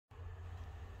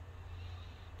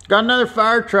Got another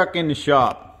Firetruck in the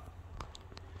shop.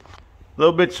 A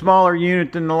little bit smaller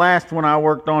unit than the last one I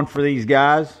worked on for these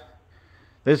guys.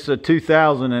 This is a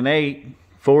 2008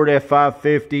 Ford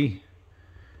F-550.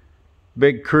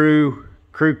 Big crew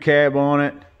cab on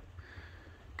it.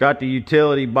 Got the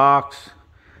utility box.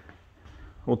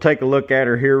 We'll take a look at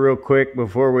her here real quick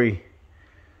before we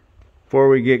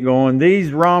get going.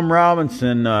 These Rom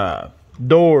Robinson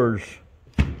doors,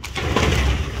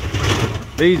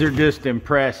 these are just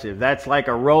impressive. That's like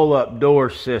a roll-up door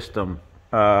system.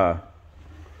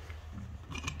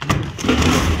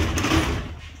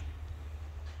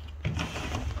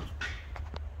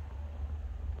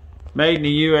 Made in the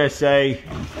USA.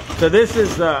 So this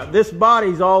is this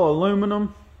body's all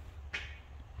aluminum.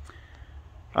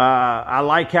 I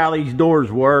like how these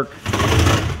doors work.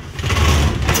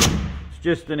 It's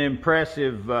just an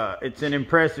impressive. It's an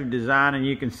impressive design, and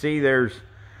you can see there's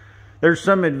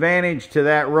some advantage to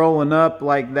that rolling up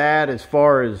like that, as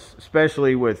far as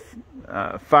especially with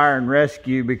fire and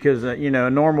rescue, because you know,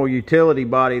 a normal utility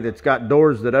body that's got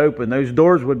doors that open, those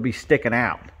doors would be sticking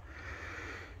out.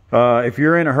 If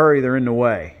you're in a hurry, they're in the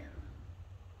way.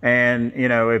 And you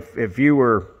know, if you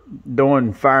were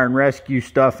doing fire and rescue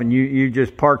stuff and you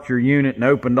just parked your unit and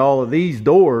opened all of these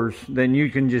doors, then you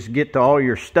can just get to all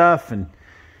your stuff and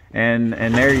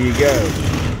there you go.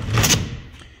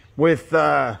 With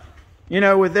you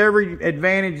know, with every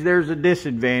advantage there's a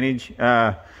disadvantage.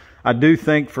 I do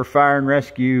think for fire and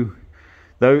rescue,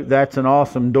 though, that's an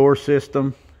awesome door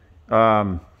system.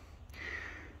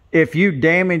 If you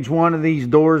damage one of these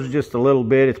doors just a little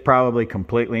bit, it's probably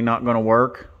completely not going to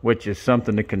work, which is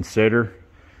something to consider.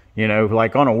 You know,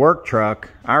 like on a work truck,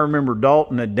 I remember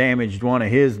Dalton had damaged one of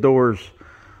his doors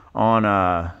on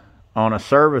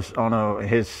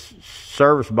his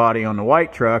service body on the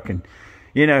white truck, and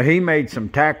you know, he made some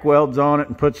tack welds on it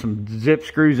and put some zip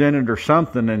screws in it or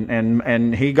something,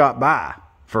 and he got by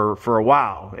for a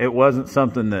while. It wasn't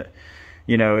something that,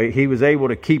 you know, he was able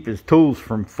to keep his tools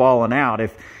from falling out.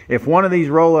 If one of these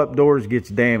roll-up doors gets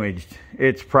damaged,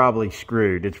 it's probably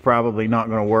screwed. It's probably not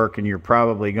going to work, and you're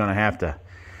probably going to have to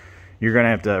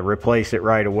replace it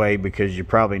right away, because you're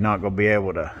probably not going to be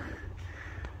able to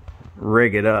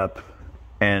rig it up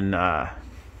and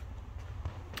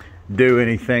do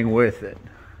anything with it.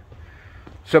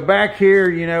 So back here,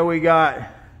 you know,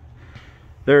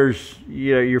 there's,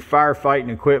 you know, your firefighting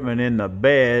equipment in the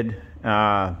bed,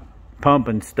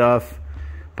 pumping stuff,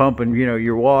 you know,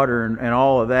 your water and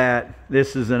all of that.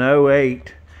 This is an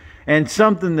 08, and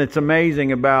something that's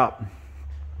amazing about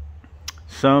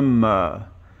some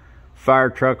fire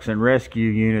trucks and rescue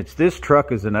units, this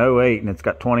truck is an 08 and it's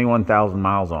got 21,000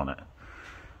 miles on it.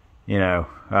 You know,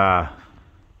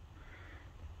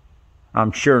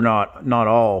 I'm sure not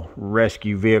all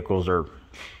rescue vehicles are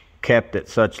kept at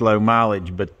such low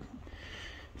mileage, but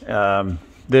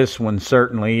this one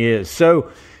certainly is.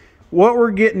 So what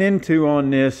we're getting into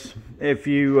on this, if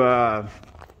you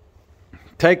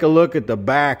take a look at the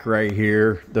back right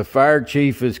here, the fire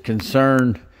chief is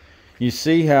concerned. You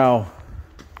see how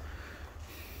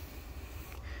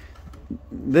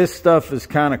this stuff is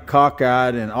kind of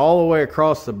cockeyed, and all the way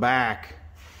across the back,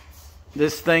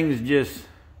 this thing's just,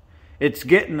 it's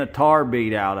getting the tar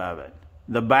beat out of it.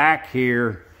 The back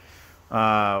here,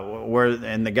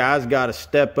 and the guy's got to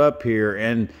step up here,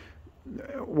 and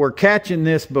we're catching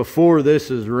this before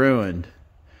this is ruined.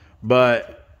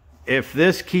 But if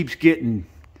this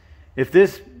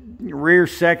rear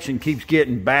section keeps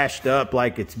getting bashed up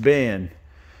like it's been,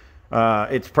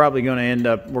 it's probably going to end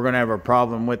up, we're going to have a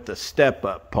problem with the step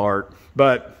up part.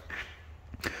 But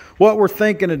what we're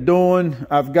thinking of doing,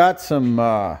 I've got some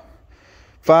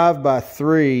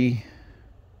 5x3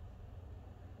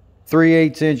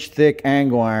 3/8 inch thick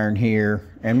angle iron here,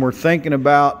 and we're thinking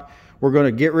about, we're going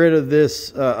to get rid of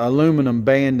this aluminum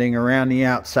banding around the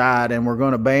outside, and we're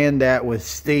going to band that with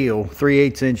steel,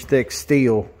 3/8 inch thick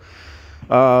steel.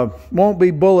 Won't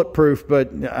be bulletproof,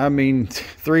 but I mean,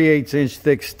 3/8 inch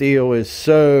thick steel is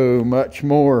so much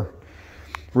more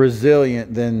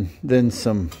resilient than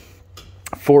some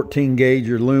 14 gauge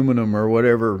aluminum or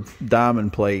whatever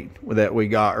diamond plate that we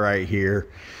got right here.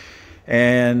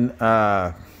 And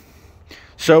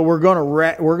so we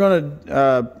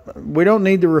don't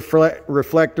need the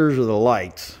reflectors or the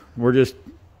lights. We're just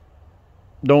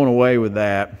doing away with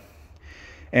that.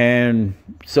 And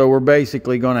so we're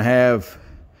basically going to have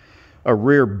a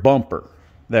rear bumper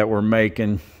that we're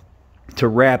making to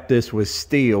wrap this with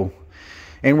steel,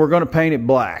 and we're going to paint it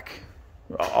black.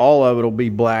 All of it will be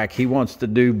black. He wants to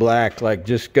do black, like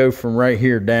just go from right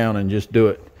here down and just do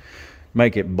it,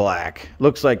 make it black.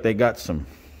 Looks like they got some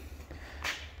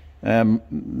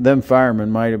Them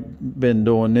firemen might have been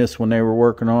doing this when they were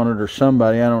working on it, or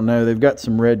somebody, I don't know. They've got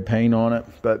some red paint on it,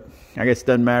 but I guess it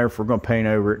doesn't matter if we're going to paint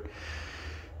over it.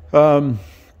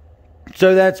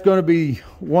 So that's going to be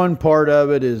one part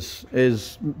of it,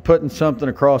 is putting something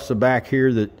across the back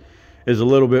here that is a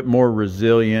little bit more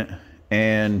resilient,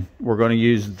 and we're going to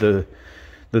use the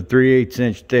 3/8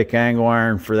 inch thick angle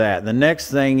iron for that. The next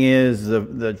thing is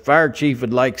the fire chief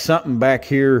would like something back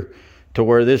here to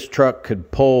where this truck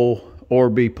could pull or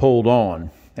be pulled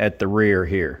on at the rear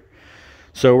here.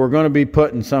 So we're going to be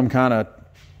putting some kind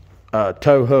of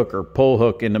tow hook or pull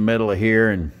hook in the middle of here,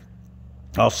 and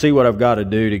I'll see what I've got to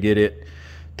do to get it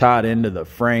tied into the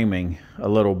framing a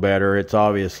little better. It's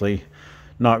obviously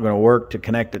not going to work to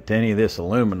connect it to any of this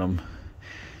aluminum.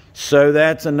 So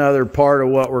that's another part of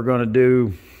what we're going to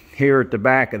do here at the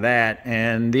back of that.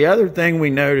 And the other thing we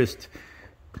noticed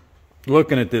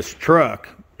looking at this truck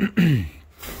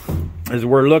is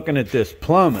we're looking at this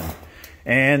plumbing,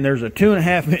 and there's a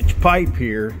 2.5 inch pipe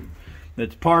here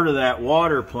that's part of that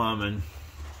water plumbing,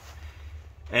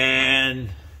 and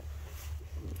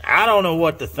I don't know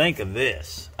what to think of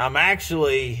this. I'm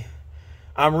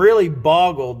really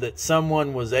boggled that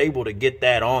someone was able to get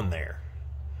that on there.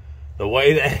 The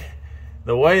way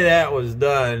that was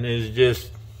done is just,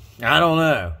 I don't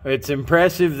know. It's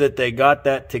impressive that they got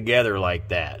that together like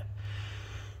that.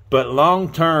 But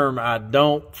long term, I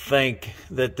don't think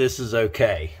that this is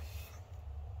okay.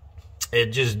 It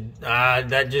just,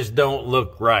 that just don't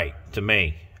look right to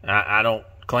me. I don't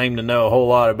claim to know a whole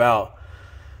lot about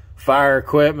fire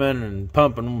equipment and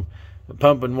pumping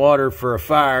water for a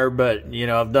fire, but you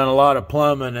know, I've done a lot of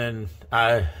plumbing, and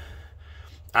I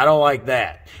don't like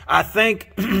that. I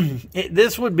think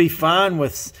this would be fine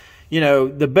with, you know,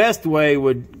 the best way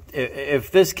would, if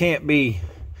this can't be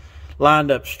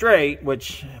lined up straight,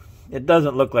 which it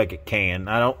doesn't look like it can.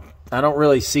 I don't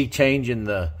really see changing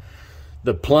the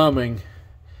plumbing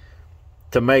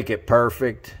to make it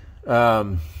perfect.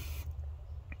 But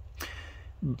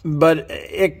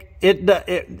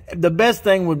the best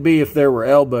thing would be if there were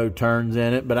elbow turns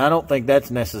in it, but I don't think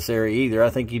that's necessary either. I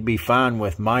think you'd be fine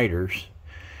with miters.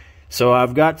 So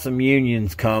I've got some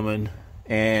unions coming,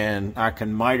 and I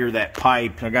can miter that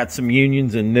pipe. I got some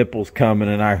unions and nipples coming,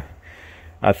 and I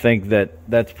think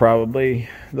that's probably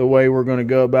the way we're going to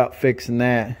go about fixing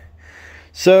that.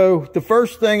 So the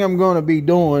first thing I'm going to be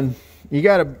doing, you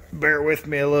got to bear with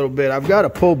me a little bit. I've got a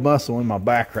pulled muscle in my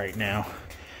back right now,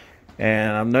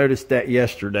 and I've noticed that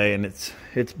yesterday, and it's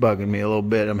bugging me a little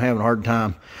bit. I'm having a hard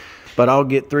time, but I'll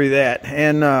get through that.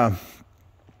 And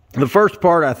the first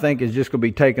part, I think, is just going to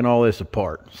be taking all this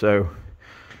apart. So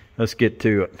let's get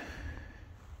to it.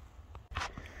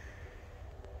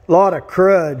 A lot of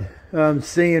crud. I'm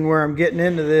seeing where I'm getting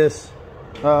into this.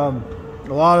 A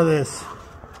lot of this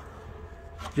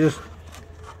just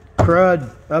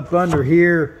crud up under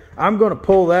here. I'm going to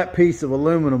pull that piece of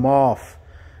aluminum off.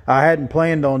 I hadn't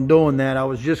planned on doing that. I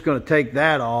was just going to take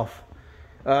that off.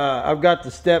 I've got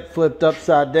the step flipped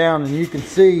upside down, and you can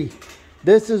see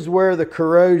this is where the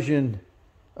corrosion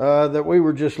that we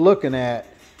were just looking at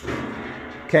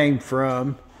came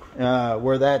from,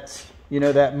 where that's, you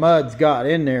know, that mud's got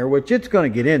in there, which it's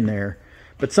going to get in there,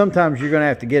 but sometimes you're going to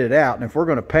have to get it out. And if we're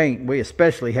going to paint, we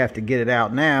especially have to get it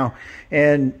out now.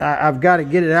 And I've got to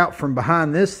get it out from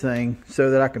behind this thing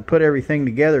so that I can put everything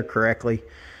together correctly.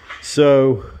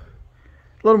 So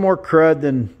a little more crud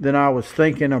than I was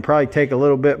thinking. I'll probably take a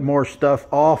little bit more stuff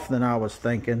off than I was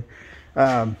thinking.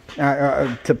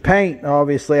 To paint,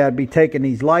 obviously I'd be taking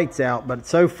these lights out, but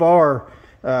so far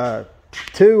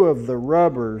 2 of the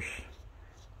rubbers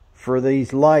for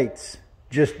these lights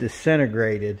just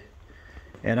disintegrated,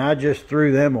 and I just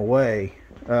threw them away.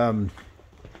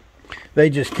 They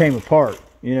just came apart,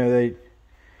 you know, they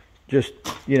just,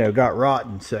 you know, got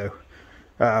rotten. So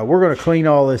we're going to clean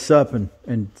all this up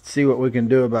and see what we can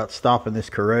do about stopping this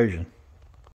corrosion.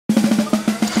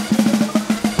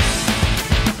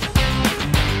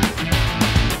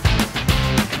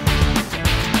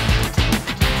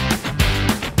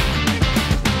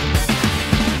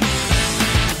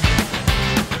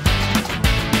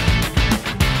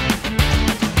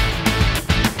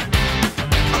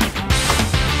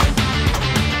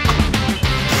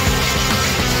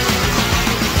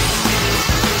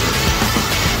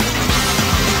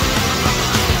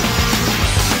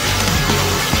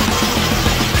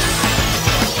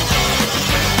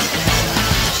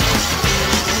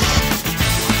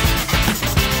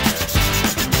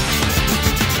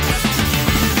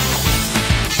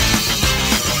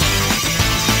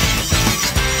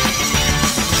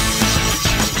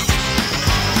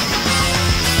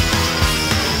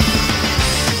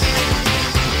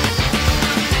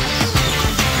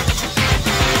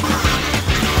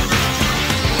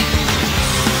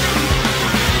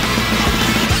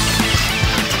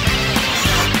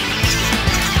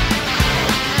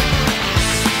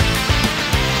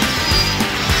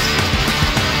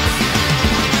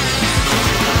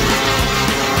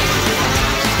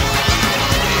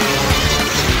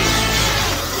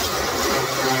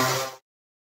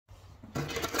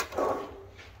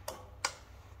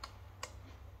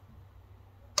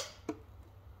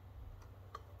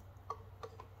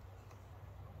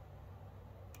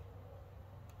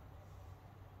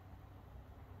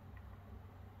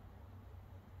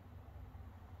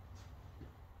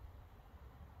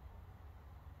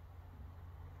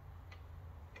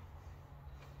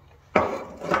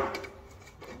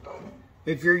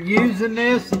 if you're using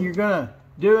this and you're going to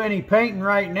do any painting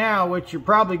right now, which you're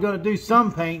probably going to do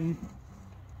some painting,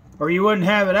 or you wouldn't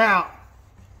have it out,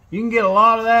 you can get a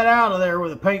lot of that out of there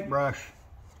with a paintbrush.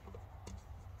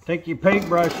 Take your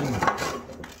paintbrush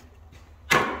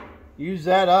and use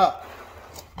that up.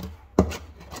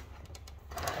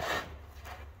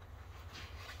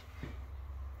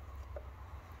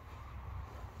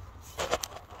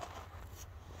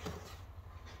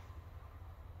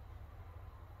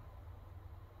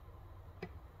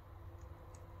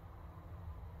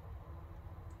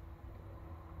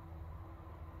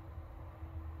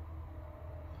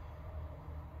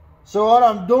 So what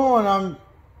I'm doing, I'm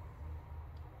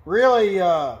really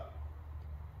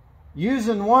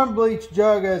using one bleach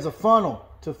jug as a funnel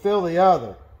to fill the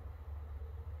other.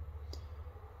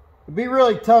 It'd be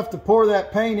really tough to pour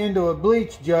that paint into a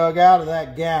bleach jug out of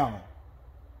that gallon.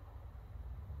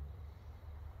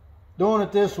 Doing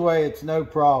it this way, it's no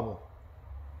problem.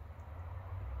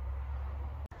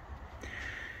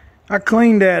 I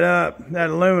cleaned that up, that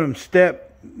aluminum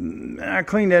step. I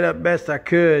cleaned that up best I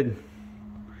could.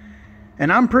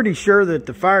 And I'm pretty sure that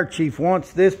the fire chief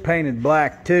wants this painted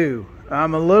black too.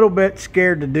 I'm a little bit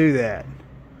scared to do that.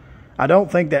 I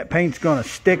don't think that paint's going to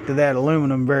stick to that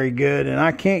aluminum very good. And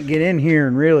I can't get in here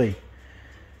and really,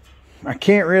 I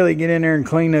can't really get in there and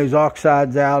clean those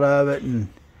oxides out of it. And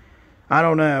I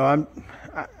don't know.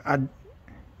 I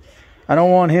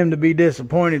don't want him to be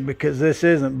disappointed because this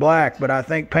isn't black. But I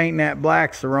think painting that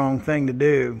black's the wrong thing to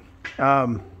do.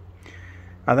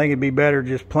 I think it'd be better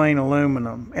just plain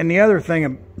aluminum. And the other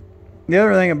thing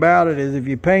about it is if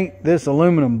you paint this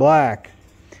aluminum black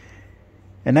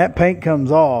and that paint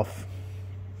comes off,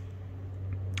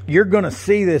 you're going to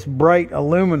see this bright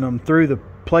aluminum through the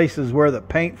places where the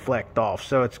paint flecked off.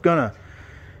 So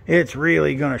it's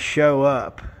really going to show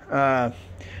up. I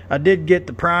did get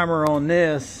the primer on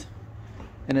this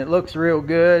and it looks real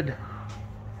good.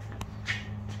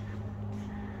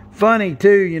 Funny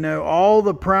too, you know, all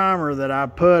the primer that I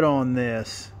put on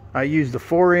this, I used a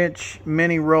 4-inch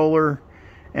mini roller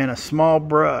and a small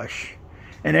brush.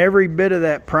 And every bit of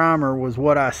that primer was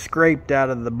what I scraped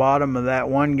out of the bottom of that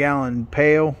 1 gallon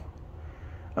pail.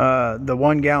 The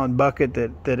 1 gallon bucket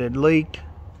that had leaked.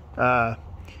 And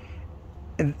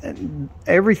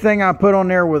everything I put on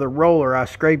there with a roller, I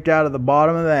scraped out of the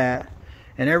bottom of that.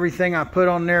 And everything I put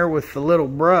on there with the little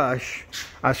brush,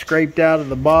 I scraped out of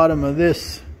the bottom of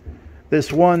this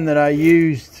one that I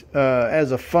used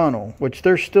as a funnel, which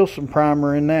there's still some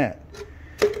primer in that.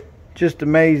 Just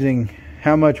amazing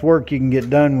how much work you can get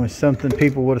done with something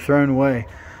people would have thrown away.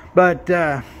 But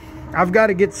I've got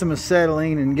to get some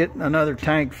acetylene and get another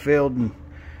tank filled, and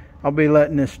I'll be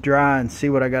letting this dry and see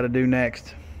what I got to do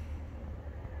next.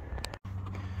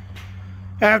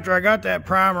 After I got that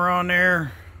primer on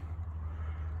there,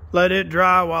 let it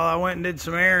dry while I went and did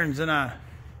some errands, and I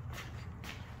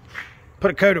put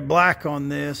a coat of black on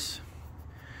this,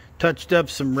 touched up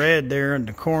some red there in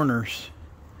the corners.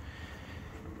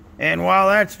 And while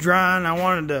that's drying, I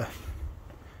wanted to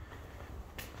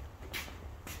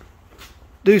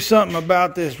do something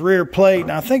about this rear plate.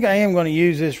 And I think I am going to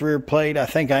use this rear plate. I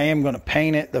think I am going to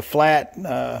paint it, the flat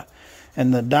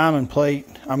and the diamond plate.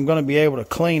 I'm going to be able to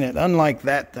clean it, unlike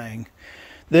that thing.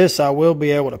 This I will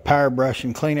be able to power brush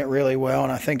and clean it really well,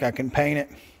 and I think I can paint it.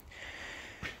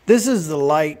 This is the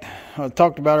light I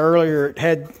talked about earlier. It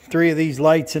had 3 of these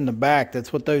lights in the back.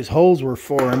 That's what those holes were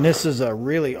for. And this is a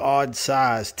really odd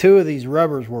size. 2 of these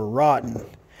rubbers were rotten.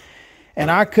 And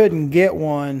I couldn't get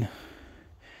one.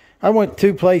 I went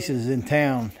 2 places in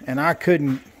town and I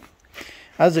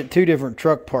was at 2 different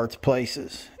truck parts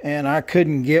places. And I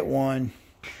couldn't get one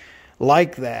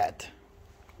like that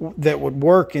would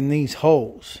work in these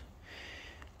holes.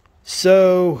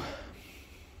 So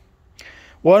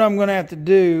what I'm going to have to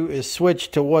do is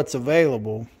switch to what's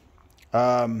available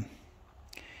and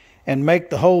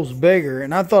make the holes bigger.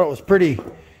 And I thought it was pretty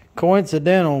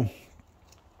coincidental.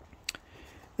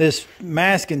 This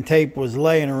masking tape was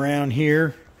laying around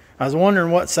here. I was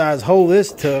wondering what size hole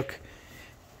this took.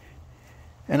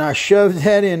 And I shoved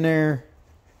that in there.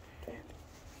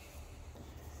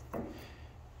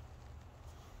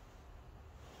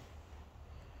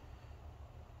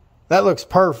 That looks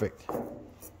perfect.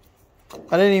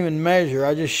 I didn't even measure.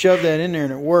 I just shoved that in there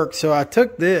and it worked. So I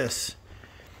took this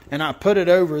and I put it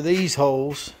over these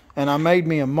holes and I made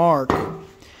me a mark. And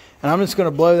I'm just going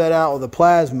to blow that out with a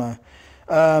plasma.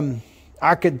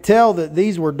 I could tell that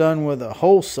these were done with a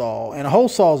hole saw. And a hole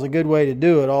saw is a good way to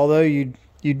do it. Although you'd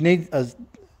need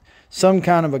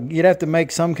you'd have to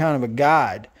make some kind of a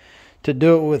guide to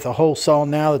do it with a hole saw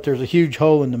now that there's a huge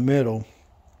hole in the middle.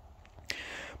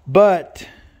 But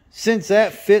since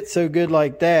that fits so good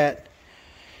like that,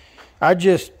 I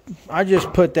just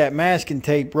put that masking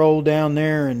tape roll down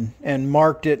there and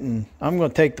marked it, and I'm going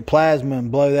to take the plasma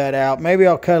and blow that out. Maybe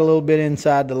I'll cut a little bit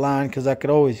inside the line because I could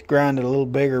always grind it a little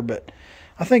bigger, but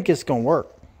I think it's going to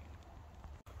work.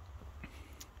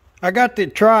 I got to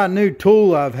try a new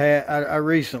tool I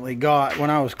recently got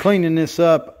when I was cleaning this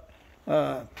up.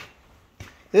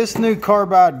 This new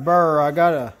carbide burr, I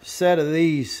got a set of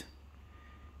these.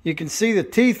 You can see the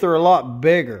teeth are a lot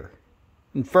bigger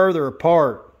and further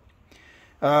apart.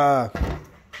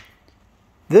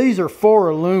 These are for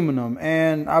aluminum,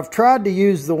 and I've tried to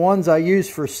use the ones I use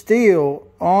for steel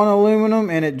on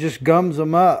aluminum, and it just gums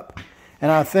them up.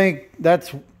 And I think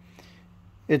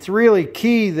it's really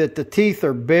key that the teeth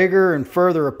are bigger and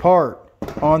further apart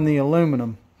on the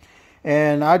aluminum.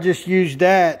 And I just used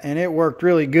that, and it worked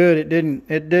really good.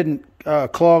 It didn't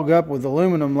clog up with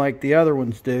aluminum like the other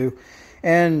ones do.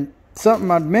 And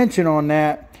something I'd mention on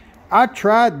that, I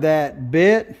tried that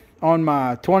bit on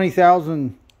my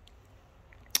 20,000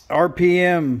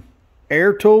 RPM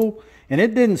air tool, and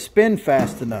it didn't spin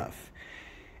fast enough.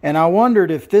 And I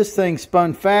wondered if this thing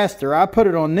spun faster. I put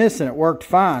it on this and it worked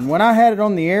fine. When I had it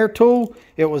on the air tool,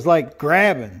 it was like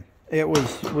grabbing. It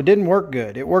didn't work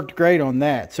good. It worked great on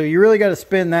that. So you really got to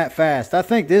spin that fast. I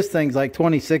think this thing's like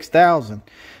 26,000.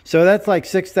 So that's like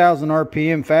 6,000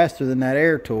 RPM faster than that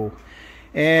air tool.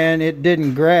 And it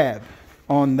didn't grab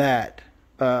on that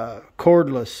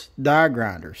cordless die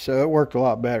grinder, so it worked a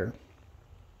lot better.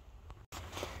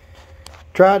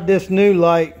 Tried this new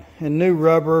light and new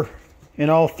rubber in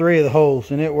all three of the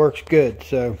holes, and it works good,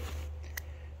 so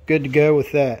good to go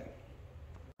with that.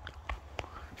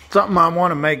 Something I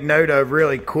want to make note of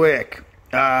really quick,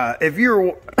 if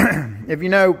you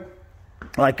know,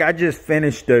 like I just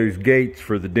finished those gates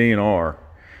for the DNR,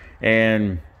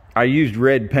 and I used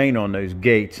red paint on those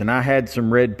gates, and I had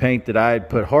some red paint that I had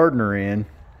put hardener in.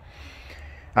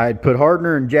 I had put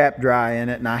hardener and Jap dry in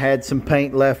it, and I had some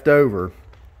paint left over.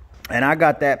 And I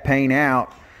got that paint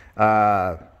out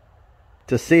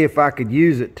to see if I could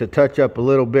use it to touch up a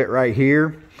little bit right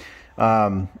here.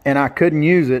 And I couldn't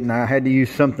use it, and I had to use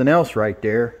something else right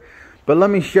there. But let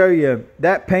me show you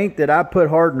that paint that I put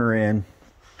hardener in.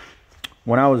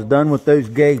 When I was done with those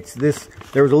gates,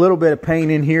 there was a little bit of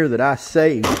paint in here that I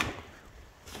saved.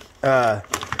 A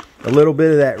little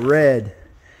bit of that red.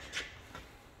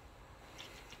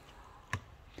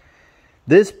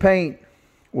 This paint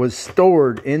was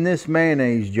stored in this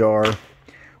mayonnaise jar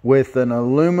with an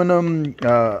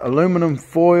aluminum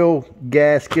foil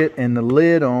gasket and the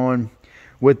lid on,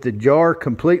 with the jar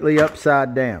completely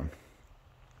upside down.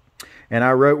 And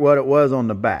I wrote what it was on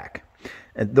the back.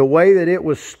 The way that it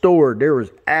was stored, there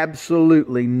was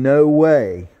absolutely no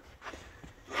way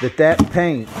that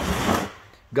paint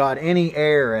got any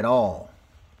air at all.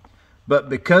 But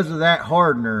because of that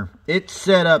hardener, it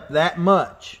set up that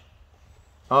much,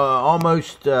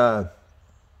 almost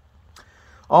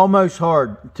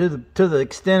hard to the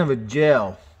extent of a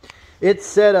gel. It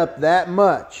set up that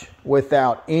much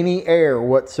without any air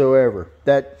whatsoever.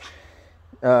 That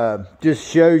just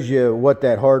shows you what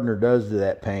that hardener does to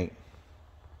that paint.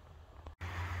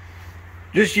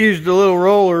 Just used a little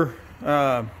roller.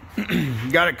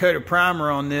 Got a coat of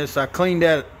primer on this. I cleaned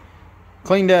that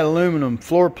aluminum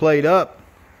floor plate up,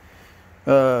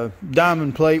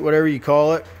 diamond plate, whatever you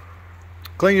call it.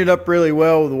 Cleaned it up really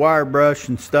well with a wire brush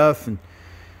and stuff, and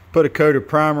put a coat of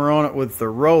primer on it with the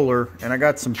roller. And I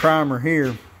got some primer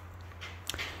here,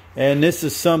 and this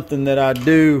is something that I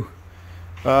do.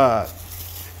 I've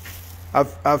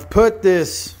put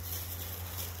this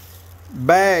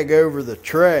bag over the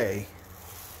tray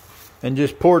and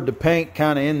just poured the paint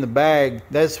kind of in the bag.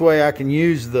 That's the way I can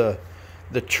use the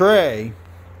tray.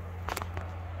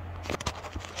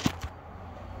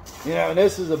 You know, and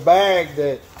this is a bag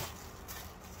that,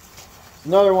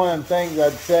 another one of them things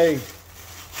I'd say,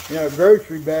 you know, a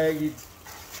grocery bag, you'd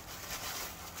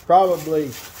probably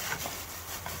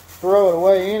throw it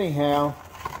away anyhow.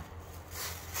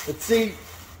 But see,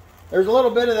 there's a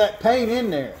little bit of that paint in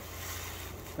there.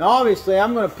 Now obviously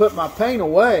I'm going to put my paint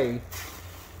away,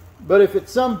 but if at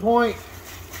some point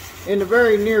in the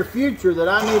very near future that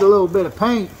I need a little bit of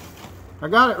paint, I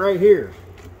got it right here.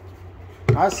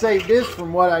 I saved this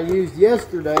from what I used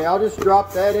yesterday. I'll just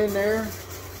drop that in there,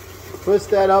 twist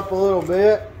that up a little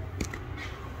bit.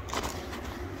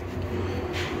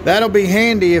 That'll be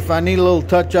handy if I need a little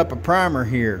touch up of primer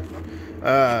here.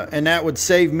 And that would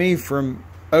save me from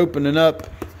opening up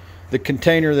the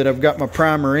container that I've got my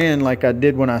primer in like I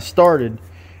did when I started.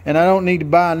 And I don't need to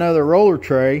buy another roller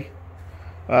tray.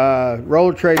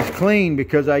 Roller tray's clean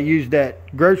because I used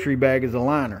that grocery bag as a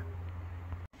liner.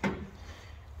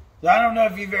 I don't know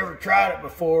if you've ever tried it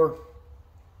before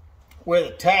with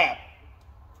a tap,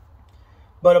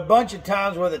 but a bunch of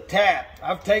times with a tap,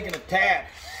 I've taken a tap,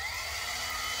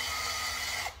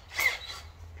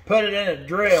 put it in a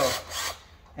drill,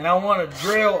 and I want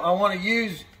to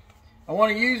use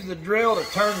the drill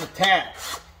to turn the tap.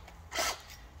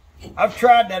 I've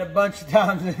tried that a bunch of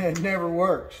times and it never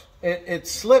works. It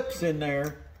slips in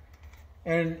there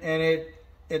and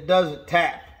it doesn't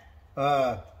tap.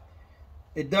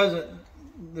 It doesn't,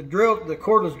 the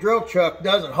cordless drill chuck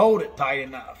doesn't hold it tight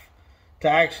enough to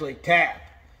actually tap.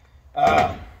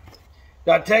 I'll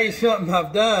tell you something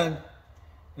I've done,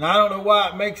 and I don't know why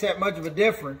it makes that much of a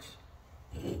difference.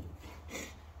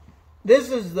 This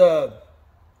is the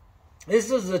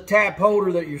tap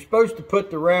holder that you're supposed to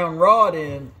put the round rod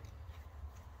in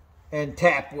and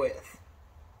tap with.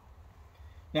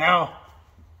 Now,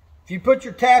 if you put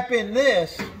your tap in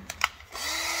this,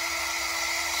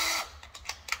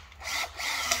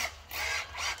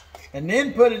 and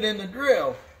then put it in the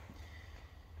drill,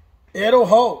 it'll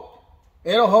hold.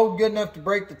 It'll hold good enough to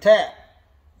break the tap.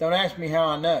 Don't ask me how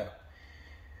I know.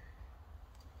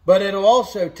 But it'll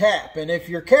also tap, and if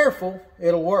you're careful,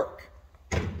 it'll work.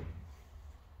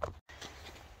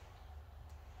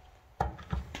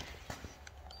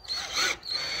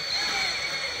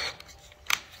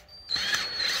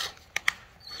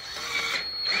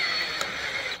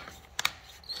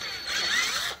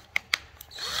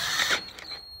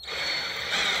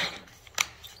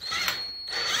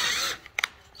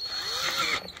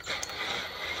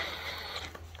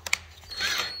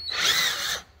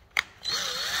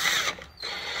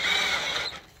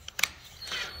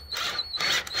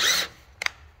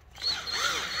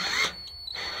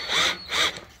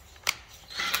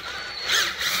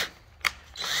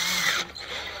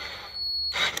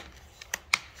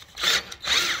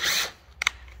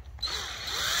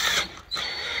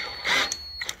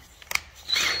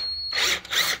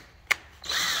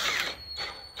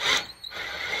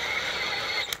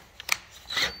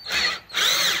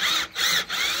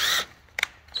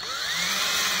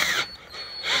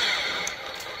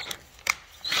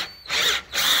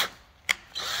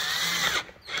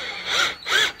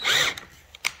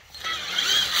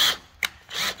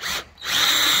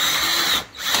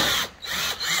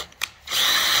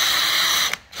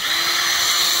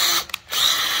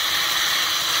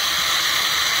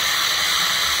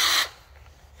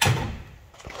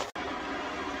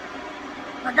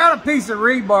 I got a piece of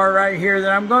rebar right here that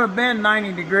I'm going to bend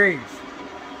 90 degrees.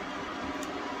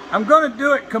 I'm going to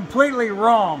do it completely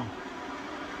wrong.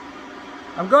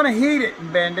 I'm going to heat it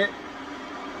and bend it.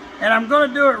 And I'm going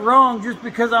to do it wrong just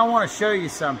because I want to show you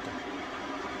something.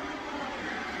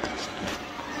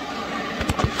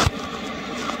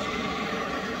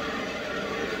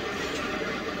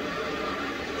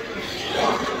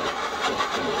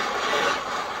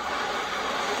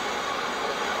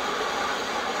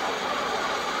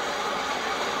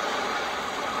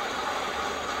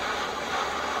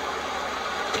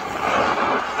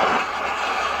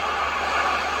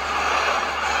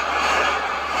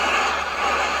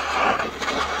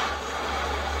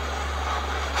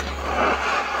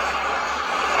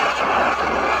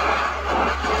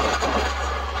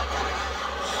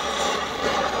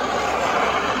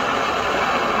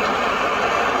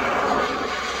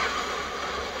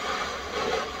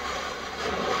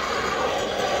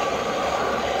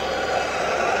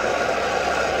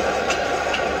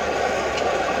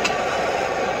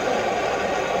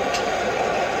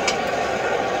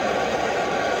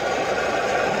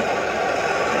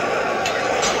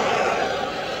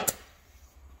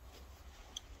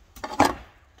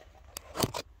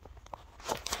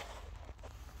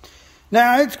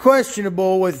 Now, it's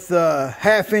questionable with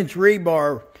half-inch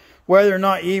rebar whether or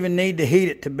not you even need to heat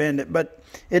it to bend it, but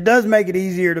it does make it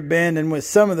easier to bend, and with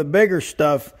some of the bigger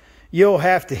stuff, you'll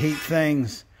have to heat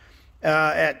things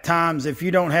at times if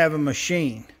you don't have a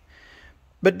machine.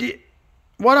 But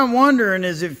what I'm wondering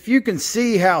is if you can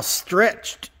see how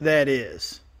stretched that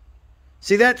is.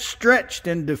 See, that's stretched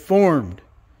and deformed.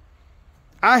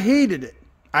 I heated it.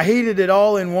 I heated it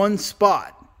all in one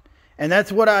spot. And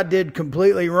that's what I did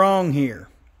completely wrong here.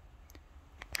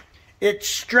 It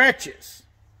stretches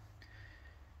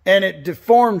and it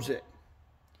deforms it.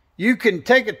 You can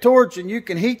take a torch and you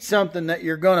can heat something that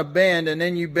you're going to bend, and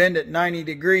then you bend it 90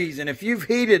 degrees. And if you've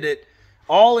heated it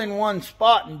all in one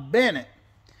spot and bent it,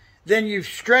 then you've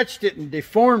stretched it and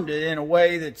deformed it in a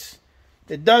way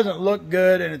that doesn't look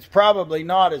good, and it's probably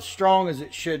not as strong as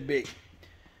it should be.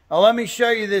 Now let me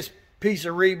show you this piece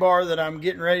of rebar that I'm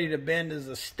getting ready to bend as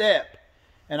a step,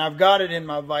 and I've got it in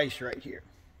my vise right here.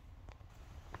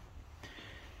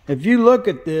 If you look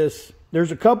at this,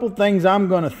 there's a couple things I'm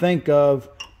going to think of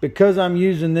because I'm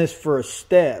using this for a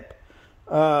step.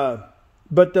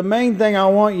 But the main thing I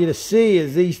want you to see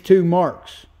is these two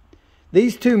marks.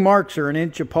 These two marks are 1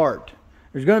 inch apart.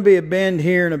 There's going to be a bend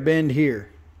here and a bend here.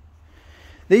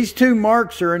 These two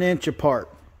marks are 1 inch apart.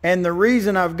 And the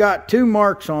reason I've got two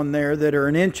marks on there that are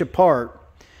 1 inch apart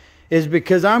is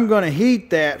because I'm going to heat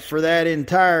that for that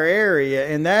entire area.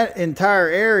 And that entire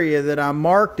area that I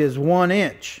marked is 1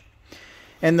 inch.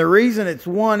 And the reason it's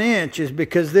 1 inch is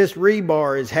because this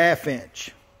rebar is 1/2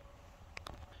 inch.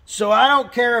 So I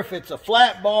don't care if it's a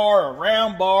flat bar, a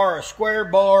round bar, a square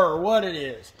bar, or what it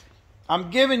is. I'm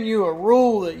giving you a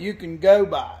rule that you can go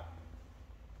by.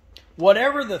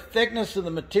 Whatever the thickness of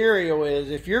the material is,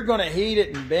 if you're going to heat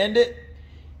it and bend it,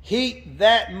 heat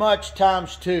that much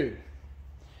times 2.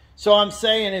 So I'm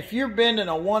saying if you're bending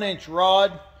a 1 inch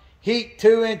rod, heat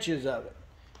 2 inches of it.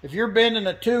 If you're bending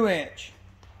a 2 inch,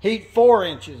 heat 4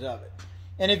 inches of it.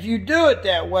 And if you do it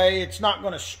that way, it's not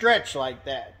going to stretch like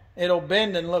that. It'll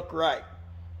bend and look right.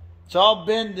 So I'll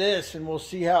bend this and we'll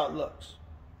see how it looks.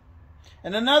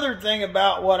 And another thing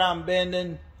about what I'm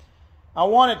bending, I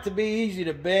want it to be easy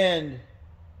to bend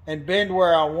and bend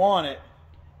where I want it.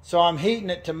 So I'm heating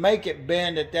it to make it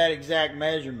bend at that exact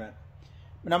measurement.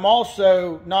 But I'm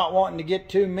also not wanting to get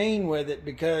too mean with it,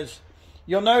 because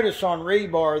you'll notice on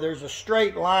rebar there's a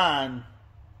straight line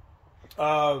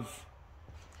of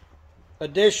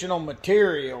additional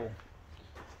material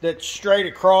that's straight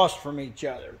across from each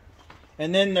other.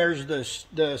 And then there's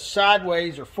the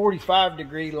sideways or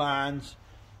 45-degree lines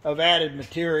of added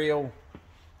material.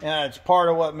 It's part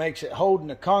of what makes it hold in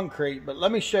the concrete, but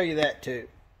let me show you that too.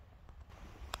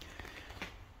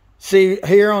 See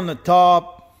here on the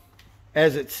top,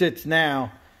 as it sits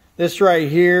now, this right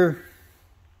here,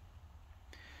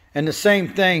 and the same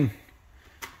thing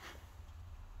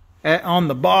on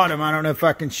the bottom. I don't know if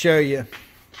I can show you,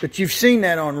 but you've seen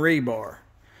that on rebar.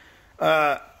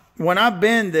 When I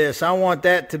bend this, I want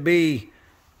that to be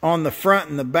on the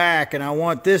front and the back, and I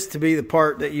want this to be the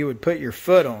part that you would put your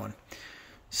foot on.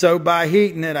 So by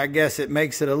heating it, I guess it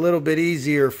makes it a little bit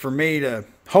easier for me to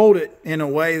hold it in a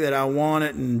way that I want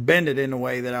it and bend it in a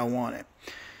way that I want it.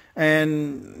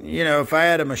 And, you know, if I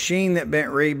had a machine that bent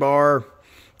rebar,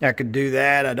 I could do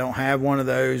that. I don't have one of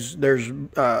those. There's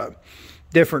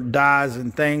different dies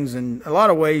and things, and a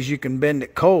lot of ways you can bend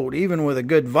it cold. Even with a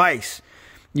good vise,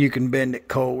 you can bend it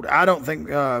cold. I don't think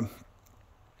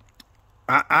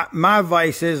my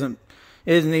vise isn't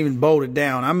even bolted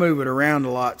down. I move it around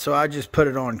a lot, so I just put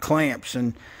it on clamps,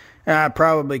 and I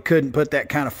probably couldn't put that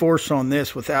kind of force on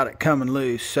this without it coming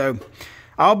loose. So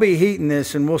I'll be heating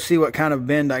this and we'll see what kind of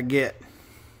bend I get.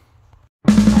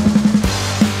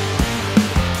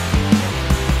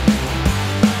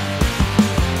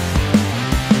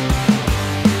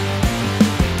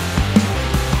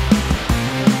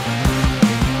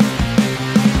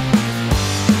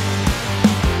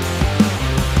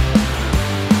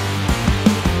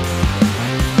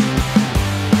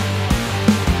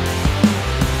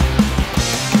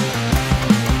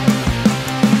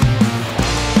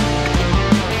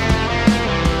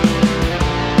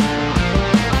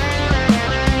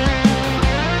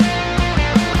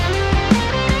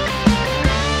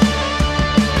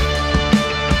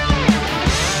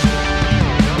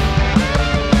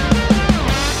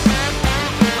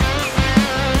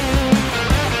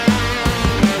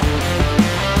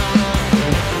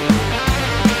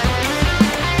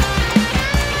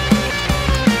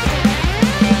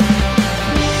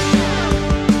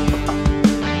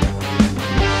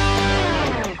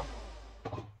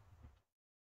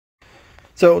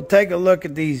 So take a look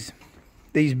at these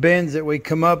bends that we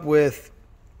come up with.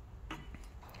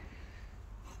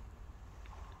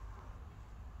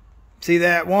 See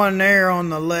that one there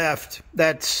on the left?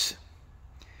 That's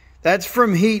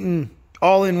from heating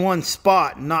all in one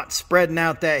spot, not spreading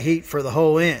out that heat for the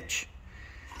whole inch.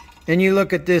 And you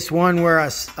look at this one where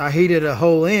I heated a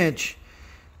whole inch.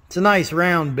 It's a nice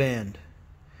round bend.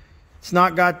 It's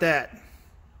not got that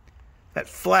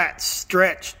flat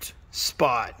stretched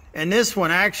spot. And this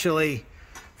one actually,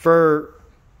 for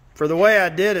the way I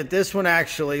did it, this one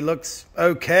actually looks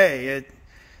okay.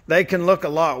 They can look a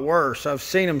lot worse. I've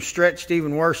seen them stretched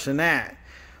even worse than that,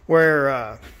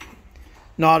 where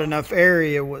not enough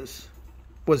area was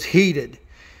heated.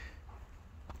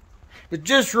 But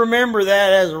just remember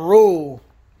that as a rule.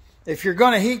 If you're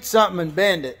going to heat something and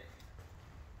bend it,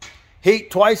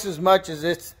 heat twice as much as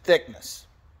its thickness.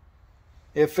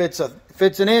 If it's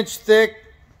 1 inch thick,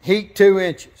 heat 2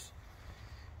 inches.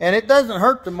 And it doesn't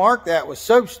hurt to mark that with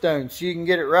soapstone so you can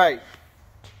get it right.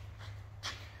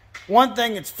 One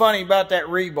thing that's funny about that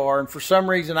rebar, and for some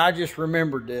reason I just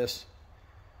remembered this,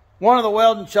 one of the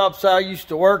welding shops I used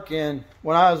to work in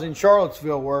when I was in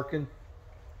Charlottesville working,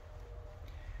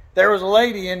 there was a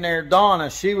lady in there,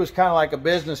 Donna. She was kind of like a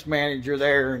business manager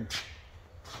there, and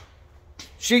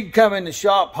she'd come in the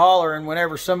shop hollering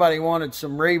whenever somebody wanted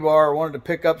some rebar or wanted to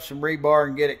pick up some rebar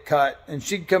and get it cut. And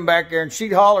she'd come back there and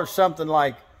she'd holler something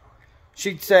like,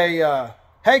 she'd say,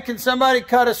 hey, can somebody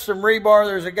cut us some rebar?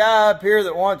 There's a guy up here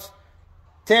that wants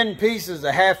 10 pieces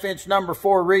of 1/2-inch number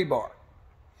 4 rebar.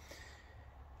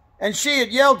 And she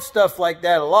had yelled stuff like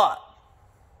that a lot.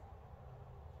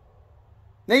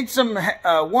 Need some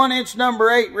 1-inch number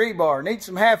 8 rebar. Need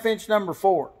some 1/2-inch number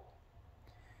 4.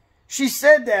 She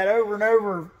said that over and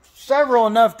over several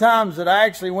enough times that I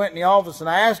actually went in the office and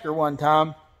I asked her one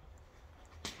time.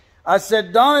 I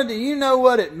said, Donna, do you know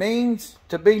what it means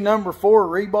to be number 4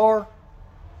 rebar?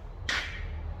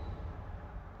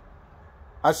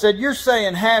 I said, you're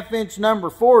saying 1/2-inch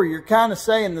number 4. You're kind of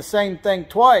saying the same thing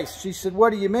twice. She said, what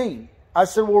do you mean? I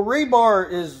said, well,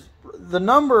 rebar is, the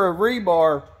number of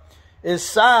rebar is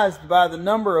sized by the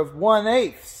number of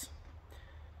 1/8.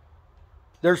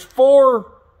 There's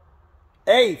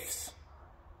 4/8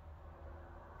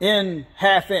 in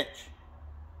 1/2-inch.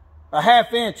 A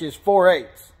 1/2-inch is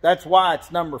 4/8. That's why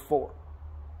it's number 4.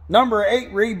 Number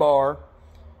 8 rebar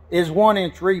is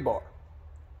 1-inch rebar.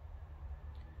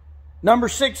 Number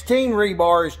 16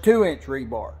 rebar is 2-inch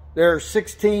rebar. There are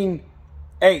 16/8.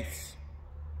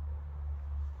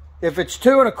 If it's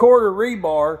 2 1/4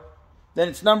 rebar, then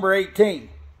it's number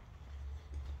 18.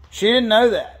 She didn't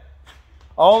know that.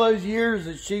 All those years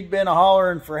that she'd been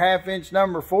hollering for 1/2-inch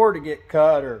number 4 to get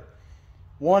cut, or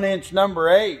 1-inch number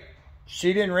 8,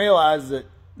 she didn't realize that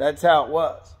that's how it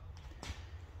was.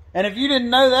 And if you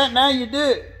didn't know that, now you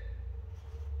do.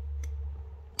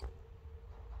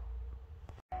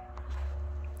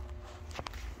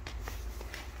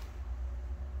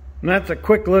 And that's a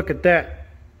quick look at that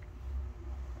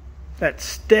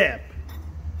step.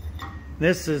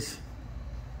 This is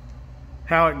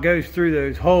how it goes through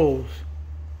those holes,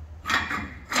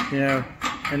 you know,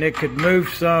 and it could move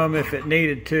some if it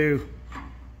needed to.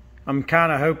 I'm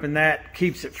kind of hoping that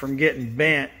keeps it from getting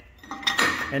bent.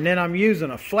 And then I'm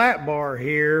using a flat bar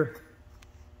here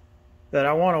that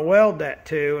I want to weld that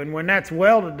to, and when that's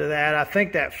welded to that, I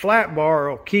think that flat bar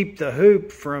will keep the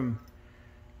hoop from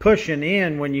pushing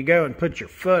in when you go and put your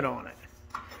foot on it.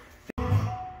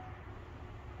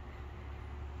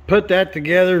 Put that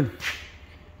together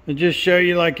and just show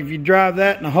you, like, if you drive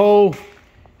that in a hole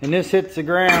and this hits the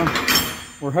ground,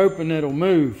 we're hoping it'll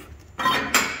move,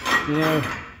 you know,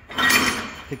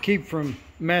 to keep from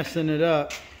messing it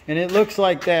up. And it looks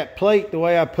like that plate, the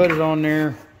way I put it on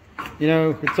there, you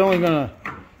know, it's only gonna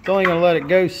let it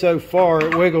go so far.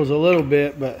 It wiggles a little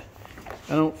bit, but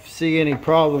I don't see any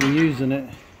problem using it.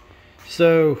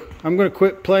 So I'm gonna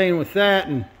quit playing with that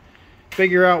and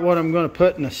figure out what I'm gonna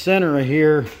put in the center of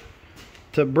here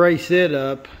to brace it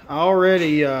up. I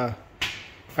already I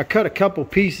cut a couple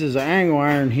pieces of angle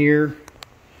iron here.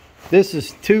 This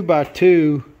is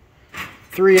 2x2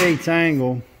 3/8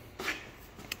 angle,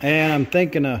 and I'm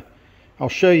thinking of, I'll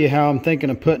show you how I'm thinking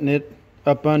of putting it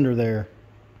up under there.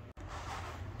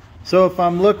 So if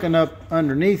I'm looking up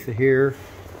underneath of here,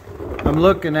 I'm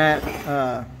looking at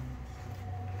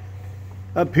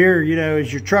up here, you know,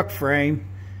 is your truck frame,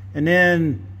 and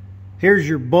then here's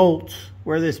your bolts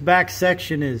where this back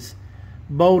section is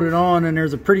bolted on, and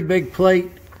there's a pretty big plate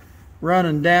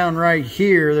running down right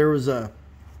here. There was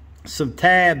some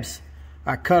tabs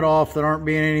I cut off that aren't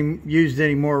being used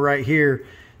anymore right here.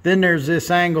 Then there's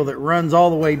this angle that runs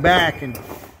all the way back, and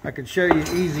I can show you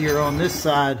easier on this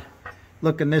side,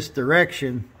 looking this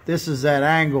direction. This is that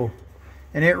angle,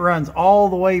 and it runs all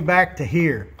the way back to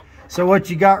here. So what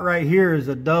you got right here is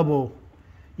a double,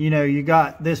 you know, you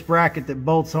got this bracket that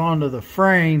bolts onto the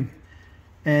frame,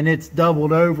 and it's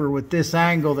doubled over with this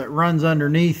angle that runs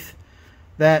underneath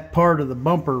that part of the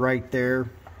bumper right there.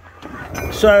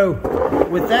 So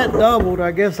with that doubled,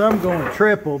 I guess I'm going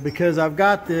triple, because I've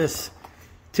got this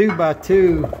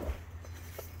 2x2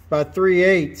 by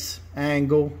 3/8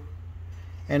 angle,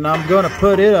 and I'm going to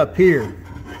put it up here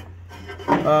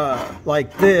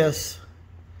like this,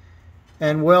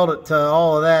 and weld it to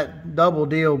all of that double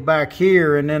deal back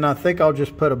here, and then I think I'll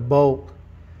just put a bolt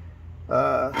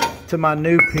to my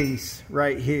new piece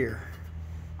right here.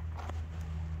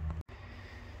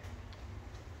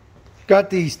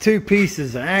 Got these two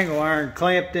pieces of angle iron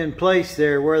clamped in place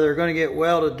there where they're going to get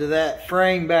welded to that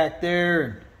frame back there,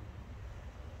 and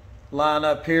line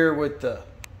up here with the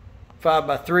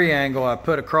 5x3 angle I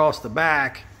put across the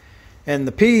back. And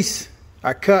the piece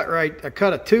I cut a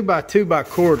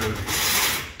 2x2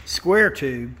 square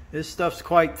tube. This stuff's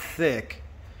quite thick.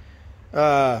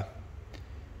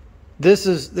 this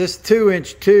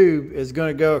 2-inch tube is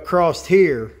going to go across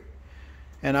here,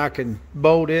 and I can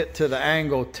bolt it to the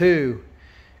angle too,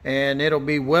 and it'll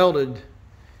be welded.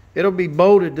 It'll be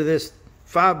bolted to this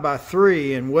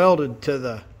 5x3 and welded to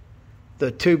the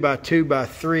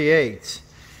 2x2x3/8.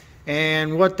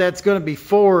 And what that's going to be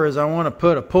for is I want to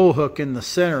put a pull hook in the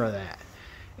center of that,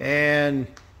 and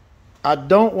I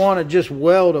don't want to just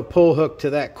weld a pull hook to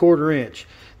that 1/4 inch.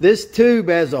 This tube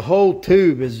as a whole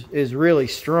tube is really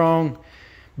strong,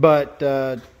 but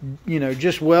you know,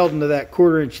 just welding to that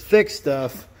 1/4 inch thick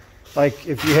stuff, like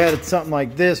if you had something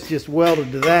like this just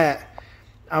welded to that,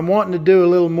 I'm wanting to do a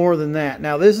little more than that.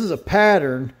 Now this is a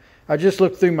pattern. I just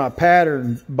looked through my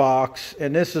pattern box,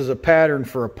 and this is a pattern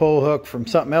for a pull hook from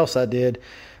something else I did.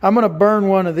 I'm going to burn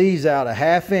one of these out a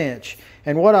 1/2 inch,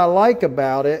 and what I like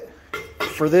about it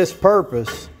for this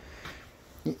purpose,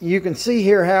 you can see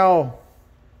here how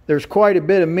there's quite a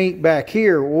bit of meat back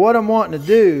here. What I'm wanting to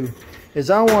do is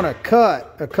I want to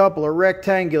cut a couple of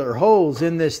rectangular holes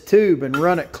in this tube and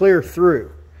run it clear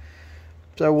through.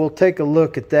 So we'll take a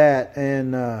look at that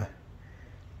and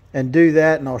do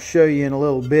that, and I'll show you in a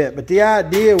little bit. But the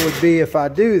idea would be, if I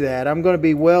do that, I'm going to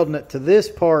be welding it to this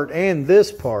part and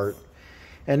this part,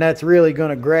 and that's really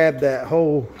going to grab that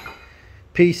whole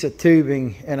piece of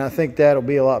tubing, and I think that'll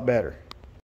be a lot better.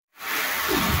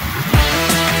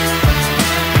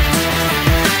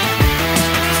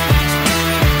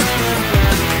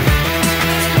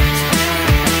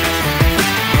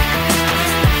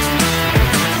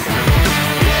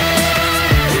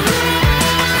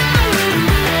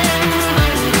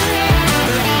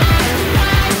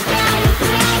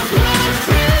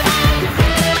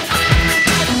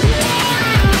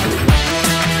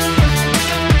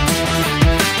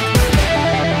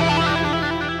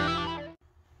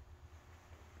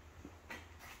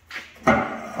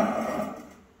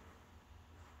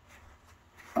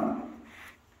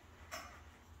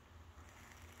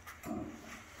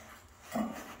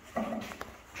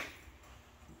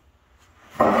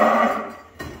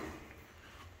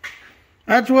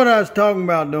 That's what I was talking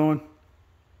about doing.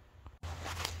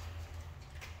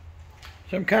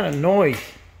 Some kind of noise.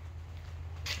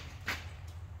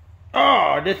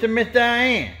 Oh, this is Miss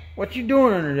Diane. What you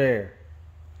doing under there?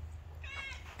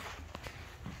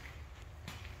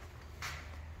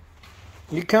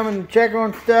 You coming to check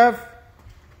on stuff?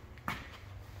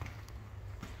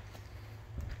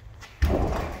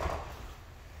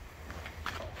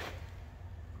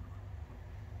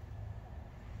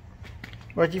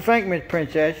 What you think, Miss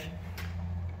Princess?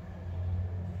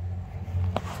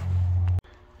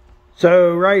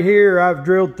 So right here I've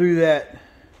drilled through that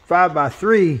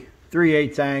 5x3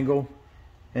 3/8 angle,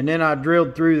 and then I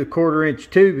drilled through the 1/4 inch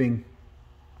tubing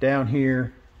down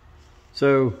here.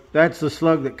 So that's the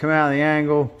slug that come out of the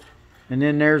angle, and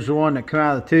then there's the one that come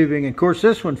out of the tubing. And of course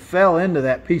this one fell into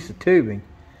that piece of tubing.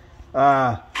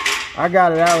 I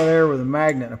got it out of there with a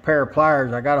magnet and a pair of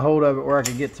pliers. I got a hold of it where I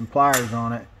could get some pliers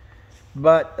on it.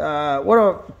 But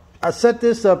I set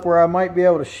this up where I might be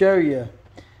able to show you.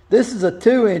 This is a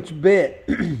 2-inch bit.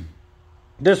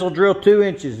 This will drill 2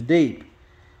 inches deep,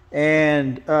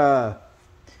 and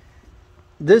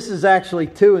this is actually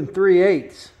 2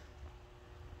 3/8.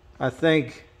 I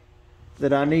think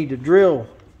that I need to drill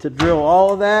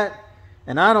all of that,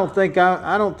 and I don't think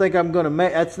I'm going to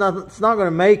make. It's not going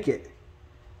to make it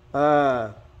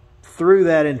through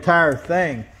that entire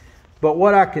thing. But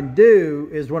what I can do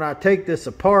is, when I take this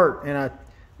apart and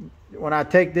when I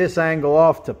take this angle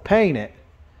off to paint it,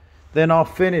 then I'll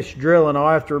finish drilling.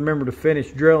 I'll have to remember to finish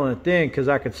drilling it then, because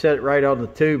I could set it right on the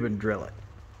tube and drill it.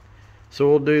 So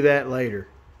we'll do that later.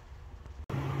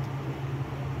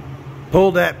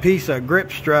 Pulled that piece of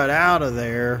grip strut out of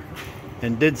there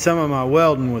and did some of my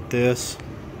welding with this.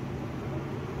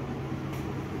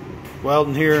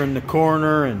 Welding here in the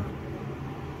corner and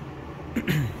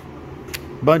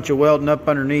bunch of welding up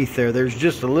underneath there. There's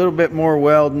just a little bit more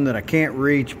welding that I can't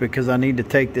reach because I need to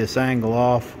take this angle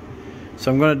off.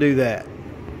 So I'm going to do that.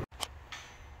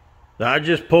 So I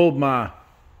just pulled my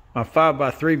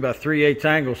 5x3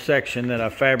 angle section that I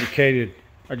fabricated.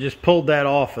 I just pulled that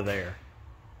off of there.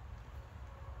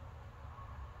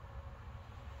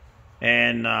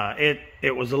 And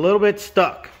it was a little bit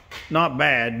stuck. Not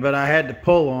bad, but I had to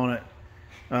pull on it.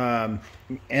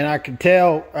 And I could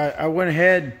tell, I went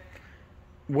ahead,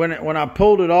 when I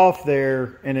pulled it off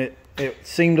there, and it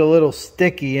seemed a little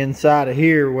sticky inside of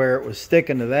here where it was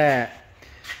sticking to that,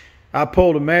 I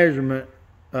pulled a measurement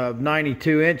of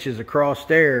 92 inches across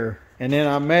there, and then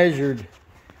I measured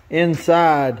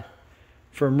inside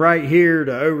from right here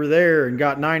to over there and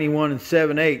got 91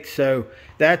 7/8. So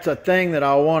that's a thing that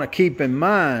I want to keep in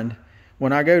mind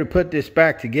when I go to put this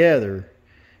back together,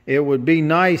 it would be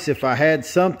nice if I had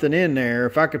something in there.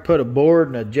 If I could put a board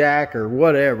and a jack or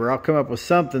whatever, I'll come up with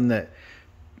something that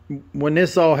when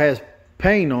this all has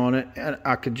paint on it,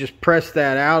 I could just press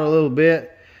that out a little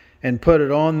bit and put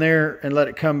it on there and let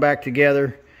it come back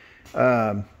together.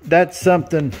 That's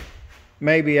something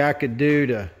maybe I could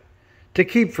do to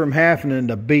keep from having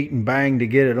to beat and bang to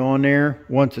get it on there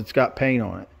once it's got paint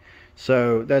on it.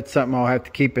 So that's something I'll have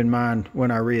to keep in mind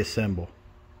when I reassemble.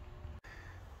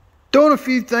 Doing a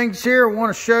few things here I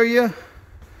want to show you.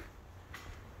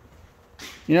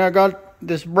 You know, I got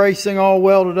this bracing all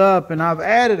welded up, and I've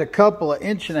added a couple of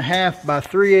 1.5 by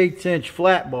 3/8 inch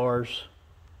flat bars.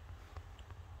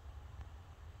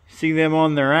 See them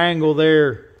on their angle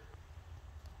there.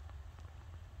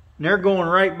 And they're going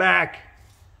right back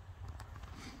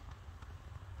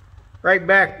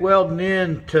welding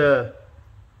in to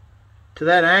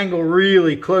that angle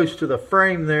really close to the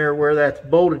frame there where that's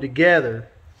bolted together.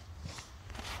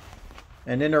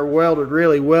 And then they're welded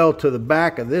really well to the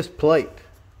back of this plate.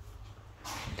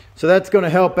 So that's going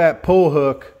to help that pull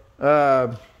hook.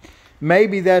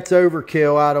 Maybe that's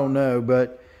overkill, I don't know,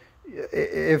 but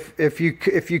if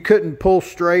you couldn't pull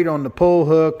straight on the pull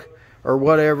hook or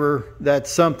whatever, that's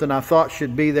something I thought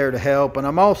should be there to help. And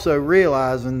I'm also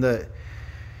realizing that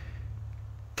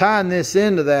tying this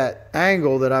into that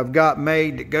angle that I've got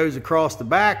made that goes across the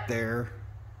back there,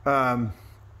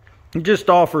 it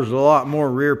just offers a lot more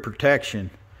rear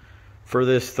protection for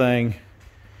this thing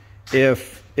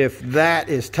if that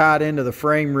is tied into the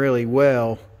frame really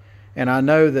well. And I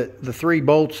know that the 3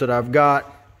 bolts that I've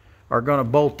got are going to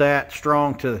bolt that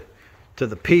strong to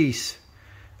the piece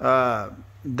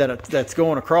that's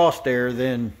going across there,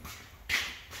 then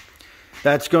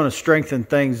that's going to strengthen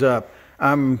things up.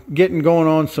 I'm going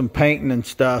on some painting and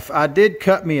stuff. I did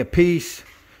cut me a piece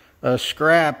of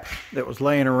scrap that was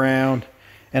laying around,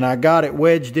 and I got it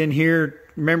wedged in here.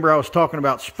 Remember I was talking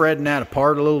about spreading that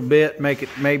apart a little bit, make it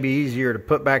maybe easier to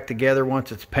put back together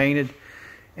once it's painted.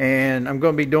 And I'm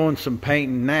going to be doing some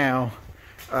painting now.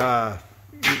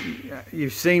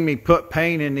 You've seen me put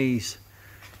paint in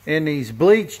these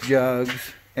bleach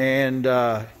jugs, and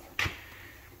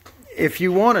if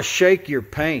you want to shake your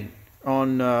paint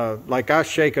on like I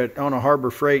shake it on a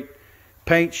Harbor Freight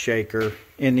paint shaker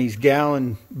in these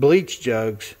gallon bleach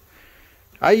jugs,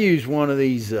 I use one of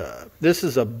these. This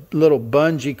is a little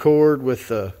bungee cord with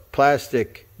a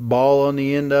plastic ball on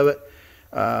the end of it.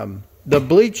 The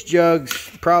bleach jugs,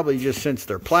 probably just since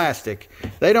they're plastic,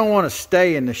 they don't want to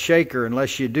stay in the shaker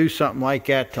unless you do something like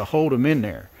that to hold them in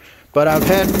there. But I've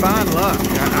had fine luck.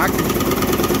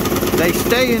 They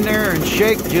stay in there and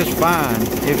shake just fine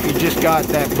if you just got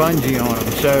that bungee on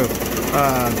them. So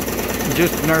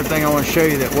just another thing I want to show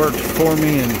you that works for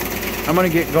me, and I'm going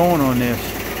to get going on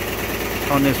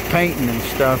this painting and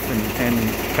stuff,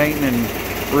 and painting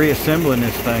and reassembling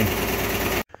this thing.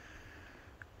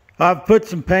 I've put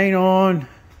some paint on.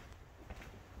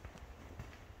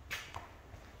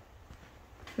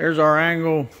 There's our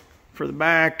angle for the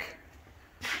back.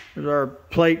 There's our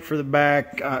plate for the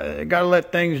back. I got to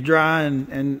let things dry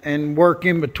and work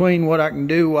in between what I can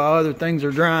do while other things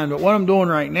are drying. But what I'm doing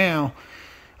right now,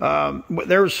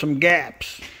 there's some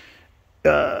gaps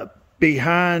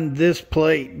behind this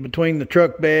plate, between the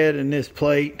truck bed and this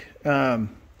plate. And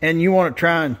you want to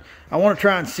try and, I want to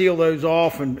try and seal those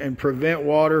off and prevent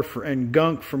water and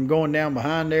gunk from going down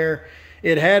behind there.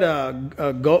 It had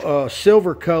a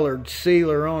silver colored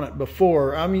sealer on it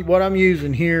before. What I'm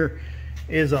using here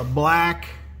is a black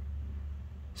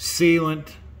sealant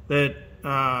that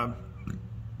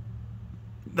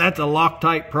that's a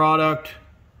Loctite product.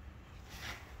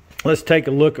 Let's take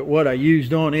a look at what I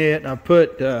used on it. I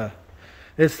put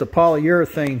it's the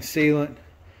polyurethane sealant,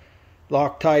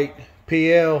 Loctite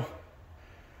PL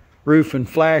roof and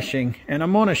flashing, and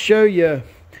I'm going to show you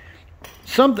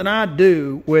something I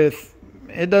do with,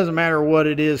 it doesn't matter what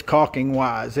it is caulking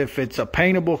wise, if it's a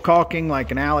paintable caulking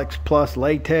like an Alex Plus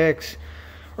latex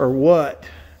or what,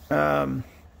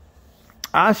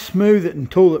 I smooth it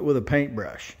and tool it with a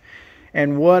paintbrush.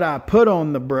 And what I put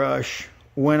on the brush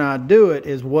when I do it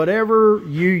is whatever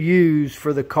you use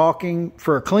for the caulking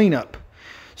for a cleanup.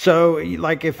 So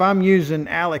like if I'm using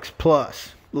Alex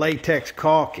Plus latex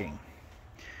caulking,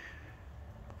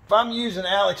 if I'm using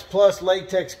Alex Plus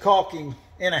latex caulking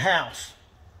in a house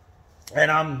and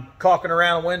I'm caulking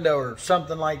around a window or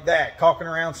something like that, caulking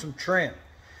around some trim,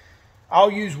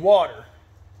 I'll use water.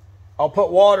 I'll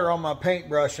put water on my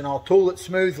paintbrush and I'll tool it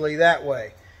smoothly that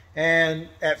way. And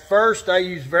at first I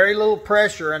use very little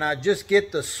pressure and I just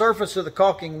get the surface of the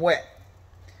caulking wet.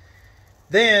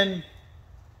 Then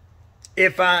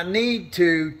If I need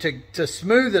to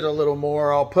smooth it a little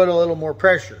more, I'll put a little more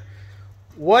pressure.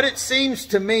 What it seems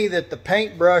to me that the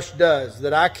paintbrush does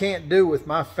that I can't do with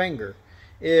my finger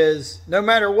is no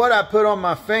matter what I put on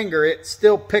my finger, it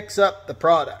still picks up the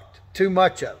product, too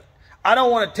much of it. I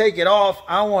don't want to take it off,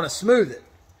 I want to smooth it.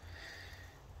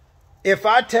 If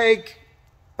I take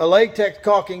a latex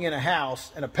caulking in a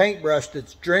house and a paintbrush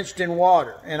that's drenched in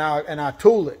water and I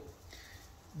tool it,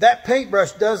 that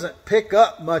paintbrush doesn't pick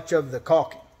up much of the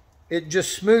caulking. It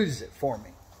just smooths it for me.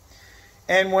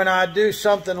 And when I do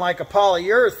something like a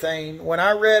polyurethane, when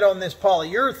I read on this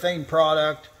polyurethane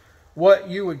product what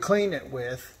you would clean it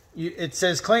with, it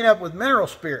says clean up with mineral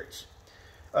spirits.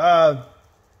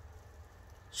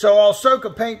 So I'll soak a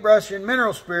paintbrush in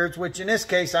mineral spirits, which in this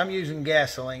case I'm using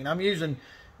gasoline. I'm using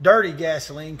dirty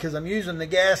gasoline because I'm using the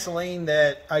gasoline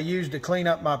that I use to clean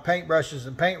up my paintbrushes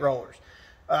and paint rollers.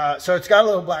 So it's got a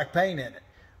little black paint in it.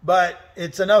 But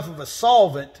it's enough of a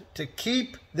solvent to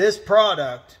keep this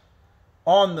product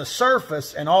on the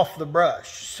surface and off the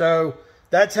brush. So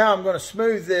that's how I'm going to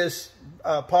smooth this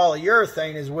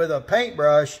polyurethane, is with a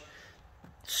paintbrush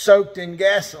soaked in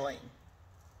gasoline.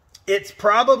 It's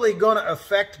probably going to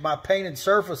affect my painted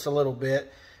surface a little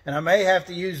bit, and I may have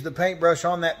to use the paintbrush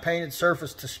on that painted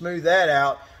surface to smooth that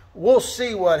out. We'll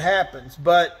see what happens,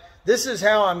 but this is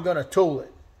how I'm going to tool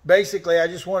it. Basically, I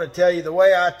just want to tell you the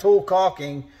way I tool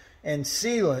caulking and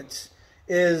sealants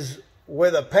is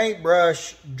with a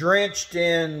paintbrush drenched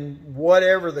in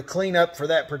whatever the cleanup for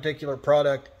that particular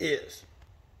product is.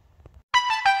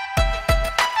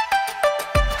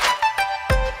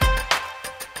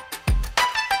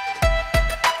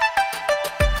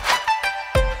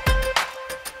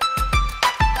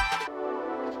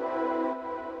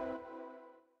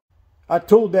 I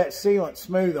tooled that sealant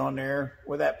smooth on there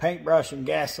with that paintbrush and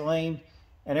gasoline,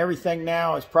 and everything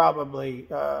now is probably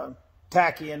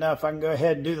tacky enough. I can go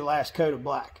ahead and do the last coat of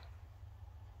black.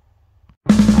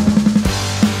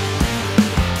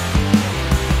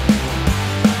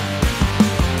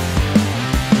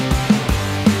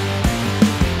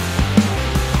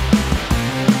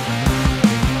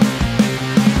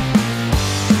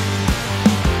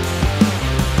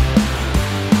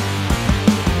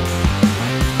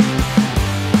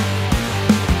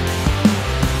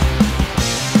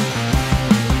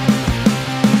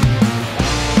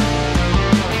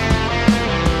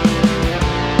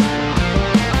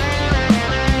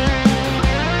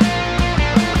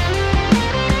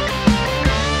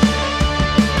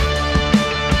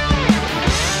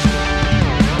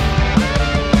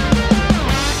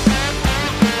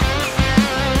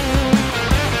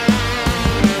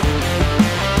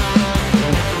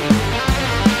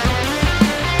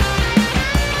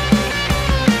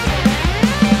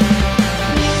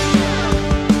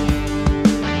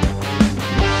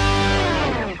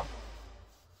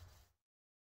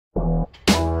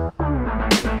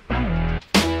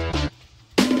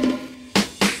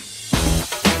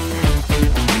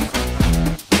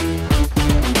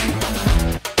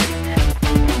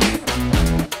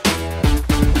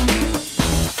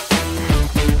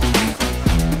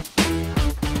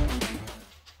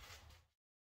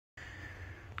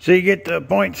 So you get to a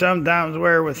point sometimes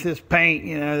where with this paint,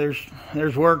 you know,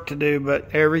 there's work to do,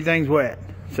 but everything's wet.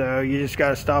 So you just got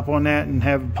to stop on that and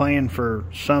have a plan for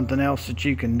something else that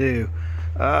you can do.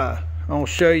 I'll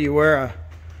show you where I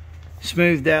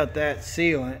smoothed out that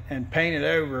sealant and painted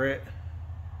over it.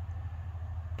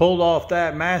 Pulled off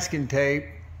that masking tape,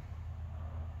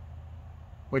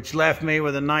 which left me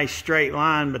with a nice straight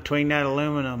line between that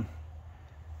aluminum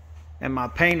and my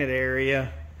painted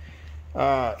area.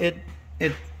 It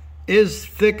is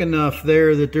thick enough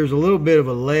there that there's a little bit of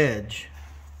a ledge.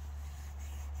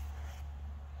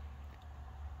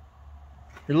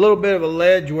 There's a little bit of a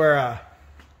ledge where I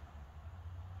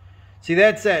see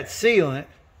that's that sealant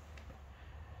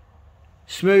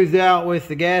smoothed out with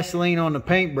the gasoline on the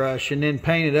paintbrush and then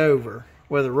painted over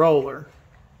with a roller.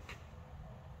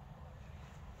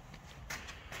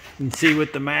 You can see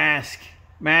with the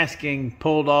masking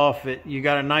pulled off, you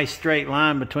got a nice straight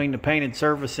line between the painted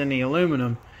surface and the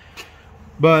aluminum.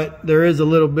 But there is a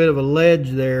little bit of a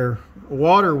ledge there.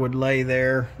 Water would lay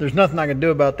there. There's nothing I can do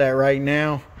about that right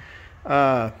now.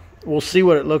 We'll see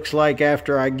what it looks like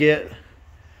after I get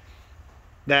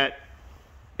that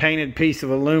painted piece of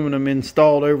aluminum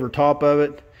installed over top of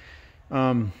it.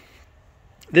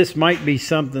 This might be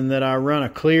something that I run a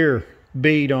clear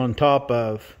bead on top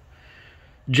of,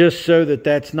 just so that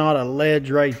that's not a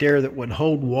ledge right there that would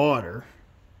hold water.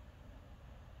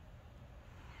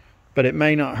 But it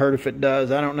may not hurt if it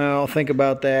does. I don't know. I'll think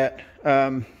about that.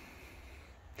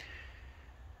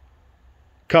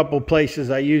 couple places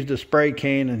I used a spray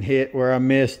can and hit where I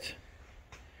missed.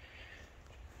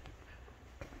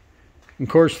 Of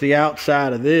course, the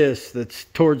outside of this that's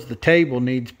towards the table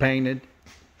needs painted.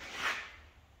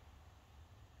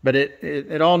 But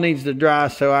it all needs to dry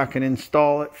so I can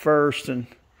install it first and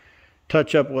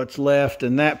touch up what's left.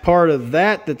 And that part of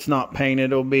that that's not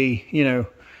painted will be, you know,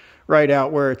 right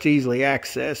out where it's easily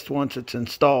accessed once it's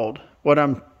installed. What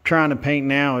I'm trying to paint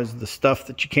now is the stuff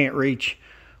that you can't reach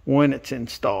when it's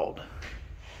installed.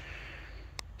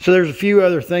 So there's a few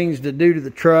other things to do to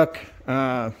the truck.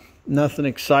 Nothing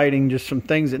exciting, just some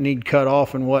things that need cut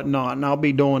off and whatnot. And I'll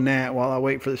be doing that while I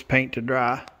wait for this paint to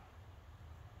dry.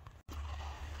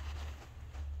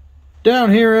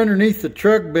 Down here underneath the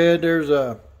truck bed, there's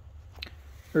a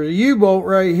U-bolt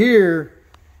right here,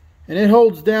 and it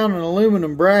holds down an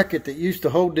aluminum bracket that used to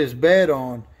hold this bed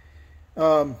on.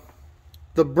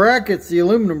 The brackets, the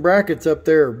aluminum brackets up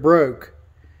there are broke,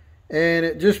 and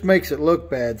it just makes it look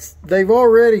bad. They've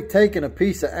already taken a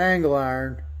piece of angle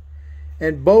iron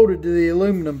and bolted to the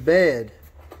aluminum bed,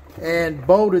 and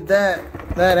bolted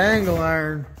that angle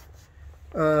iron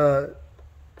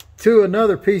to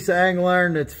another piece of angle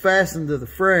iron that's fastened to the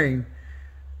frame.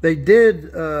 They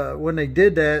did, when they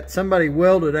did that, somebody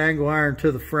welded angle iron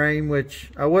to the frame, which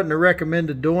I wouldn't have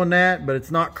recommended doing that, but it's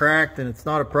not cracked and it's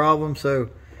not a problem, so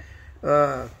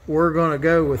we're going to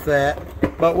go with that.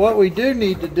 But what we do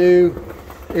need to do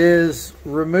is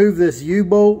remove this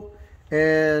U-bolt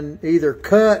and either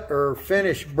cut or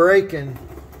finish breaking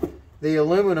the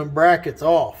aluminum brackets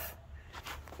off.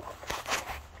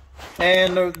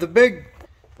 And the big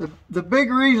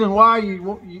reason why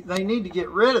they need to get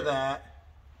rid of that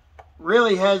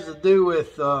really has to do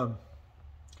with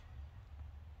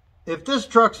if this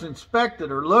truck's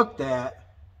inspected or looked at,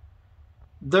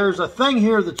 there's a thing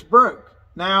here that's broke.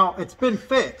 Now, it's been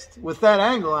fixed with that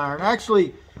angle iron.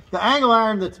 Actually, the angle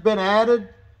iron that's been added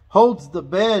holds the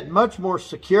bed much more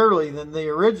securely than the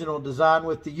original design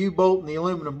with the U-bolt and the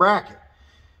aluminum bracket.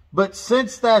 But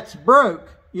since that's broke,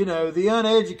 you know, the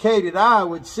uneducated eye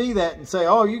would see that and say,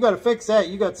 oh, you got to fix that.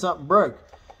 You got something broke.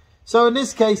 So in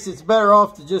this case, it's better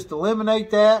off to just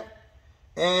eliminate that,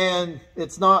 and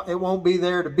it won't be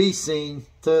there to be seen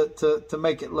to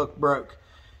make it look broke.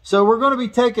 So we're going to be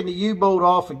taking the U-bolt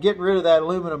off and getting rid of that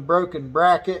aluminum broken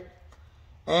bracket.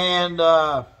 And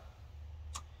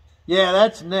yeah,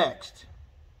 that's next.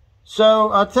 So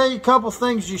I'll tell you a couple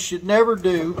things you should never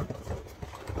do.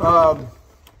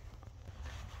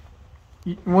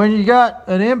 When you got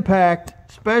an impact,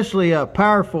 especially a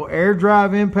powerful air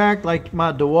drive impact like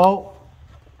my DeWalt,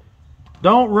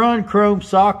 don't run chrome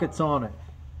sockets on it.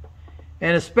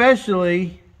 And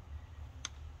especially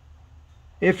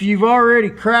if you've already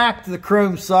cracked the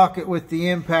chrome socket with the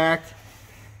impact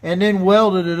and then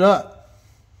welded it up.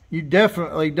 You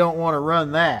definitely don't want to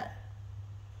run that.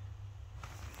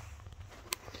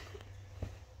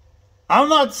 I'm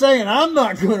not saying I'm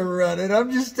not going to run it.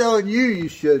 I'm just telling you you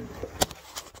should.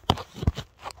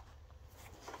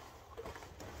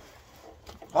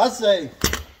 I say,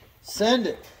 send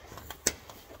it.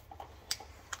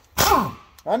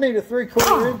 I need a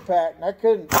 3/4 impact, and I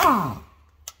couldn't.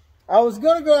 I was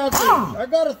going to go out there. I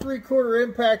got a 3/4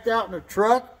 impact out in the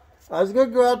truck. I was going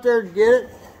to go out there and get it,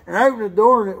 and I opened the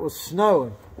door, and it was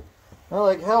snowing. I'm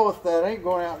like, hell with that. I ain't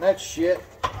going out in that shit.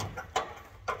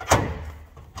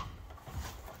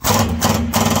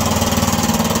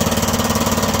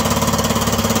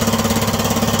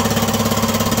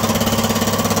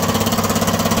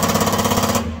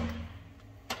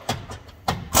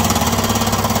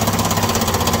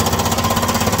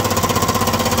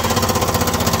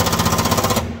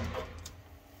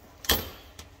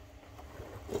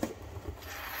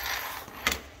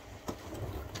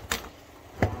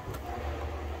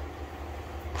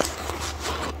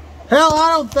 Hell,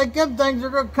 I don't think them things are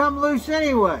going to come loose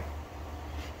anyway.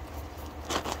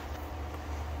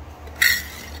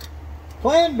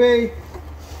 Plan B.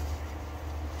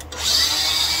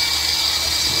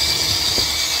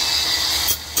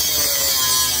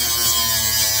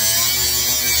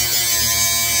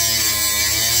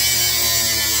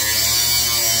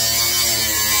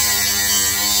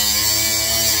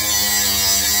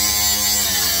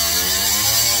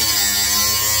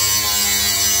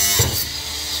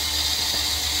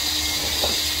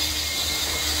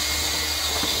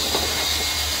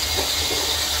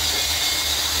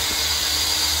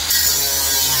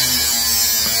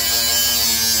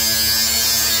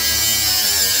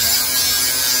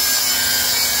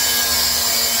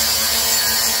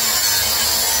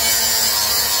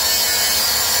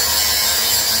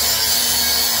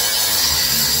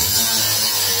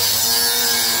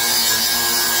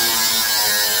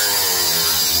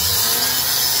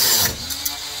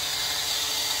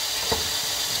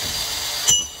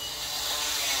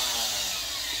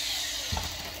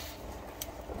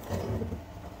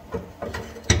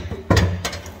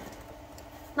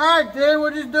 Alright, then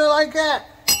we'll just do it like that.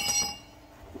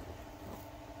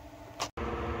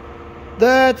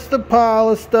 That's the pile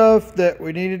of stuff that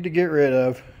we needed to get rid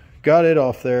of. Got it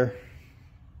off there.